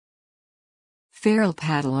Feral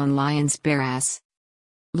paddle on lion's bare ass.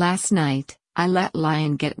 Last night, I let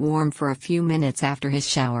Lion get warm for a few minutes after his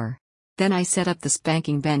shower. Then I set up the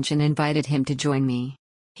spanking bench and invited him to join me.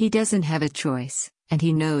 He doesn't have a choice, and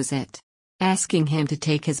he knows it. Asking him to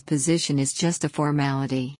take his position is just a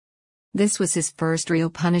formality. This was his first real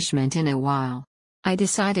punishment in a while. I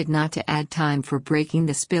decided not to add time for breaking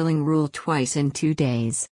the spilling rule twice in 2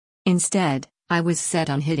 days. Instead, I was set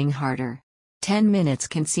on hitting harder. 10 minutes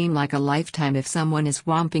can seem like a lifetime if someone is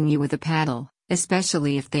whomping you with a paddle,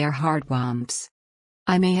 especially if they are hard whomps.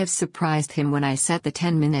 I may have surprised him when I set the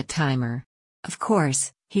 10-minute timer. Of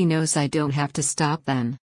course, he knows I don't have to stop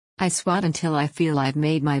then. I swat until I feel I've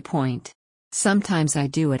made my point. Sometimes I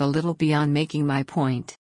do it a little beyond making my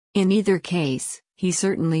point. In either case, he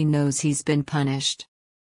certainly knows he's been punished.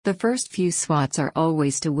 The first few swats are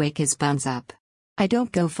always to wake his buns up. I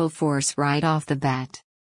don't go full force right off the bat.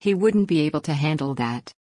 He wouldn't be able to handle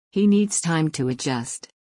that. He needs time to adjust.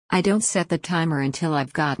 I don't set the timer until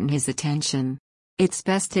I've gotten his attention. It's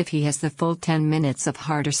best if he has the full 10 minutes of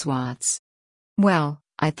harder swats. Well,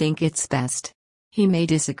 I think it's best. He may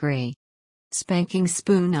disagree. Spanking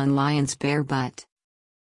spoon on lion's bare butt.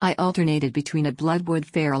 I alternated between a bloodwood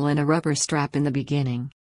ferrule and a rubber strap in the beginning.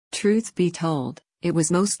 Truth be told, it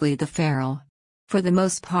was mostly the ferrule. For the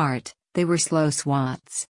most part, they were slow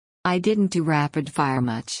swats. I didn't do rapid fire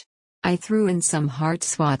much. I threw in some hard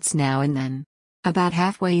swats now and then. About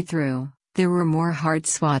halfway through, there were more hard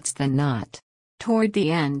swats than not. Toward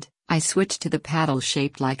the end, I switched to the paddle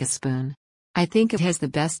shaped like a spoon. I think it has the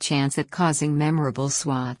best chance at causing memorable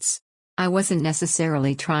swats. I wasn't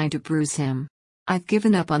necessarily trying to bruise him. I've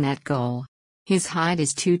given up on that goal. His hide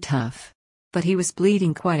is too tough. But he was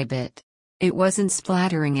bleeding quite a bit. It wasn't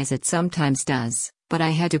splattering as it sometimes does, but I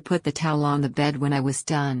had to put the towel on the bed when I was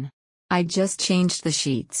done. I just changed the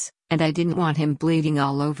sheets, and I didn't want him bleeding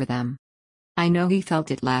all over them. I know he felt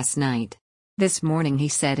it last night. This morning he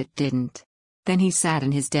said it didn't. Then he sat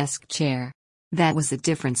in his desk chair. That was a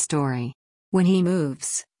different story. When he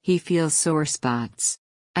moves, he feels sore spots.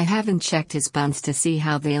 I haven't checked his buns to see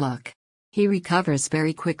how they look. He recovers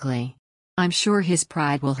very quickly. I'm sure his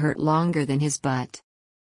pride will hurt longer than his butt.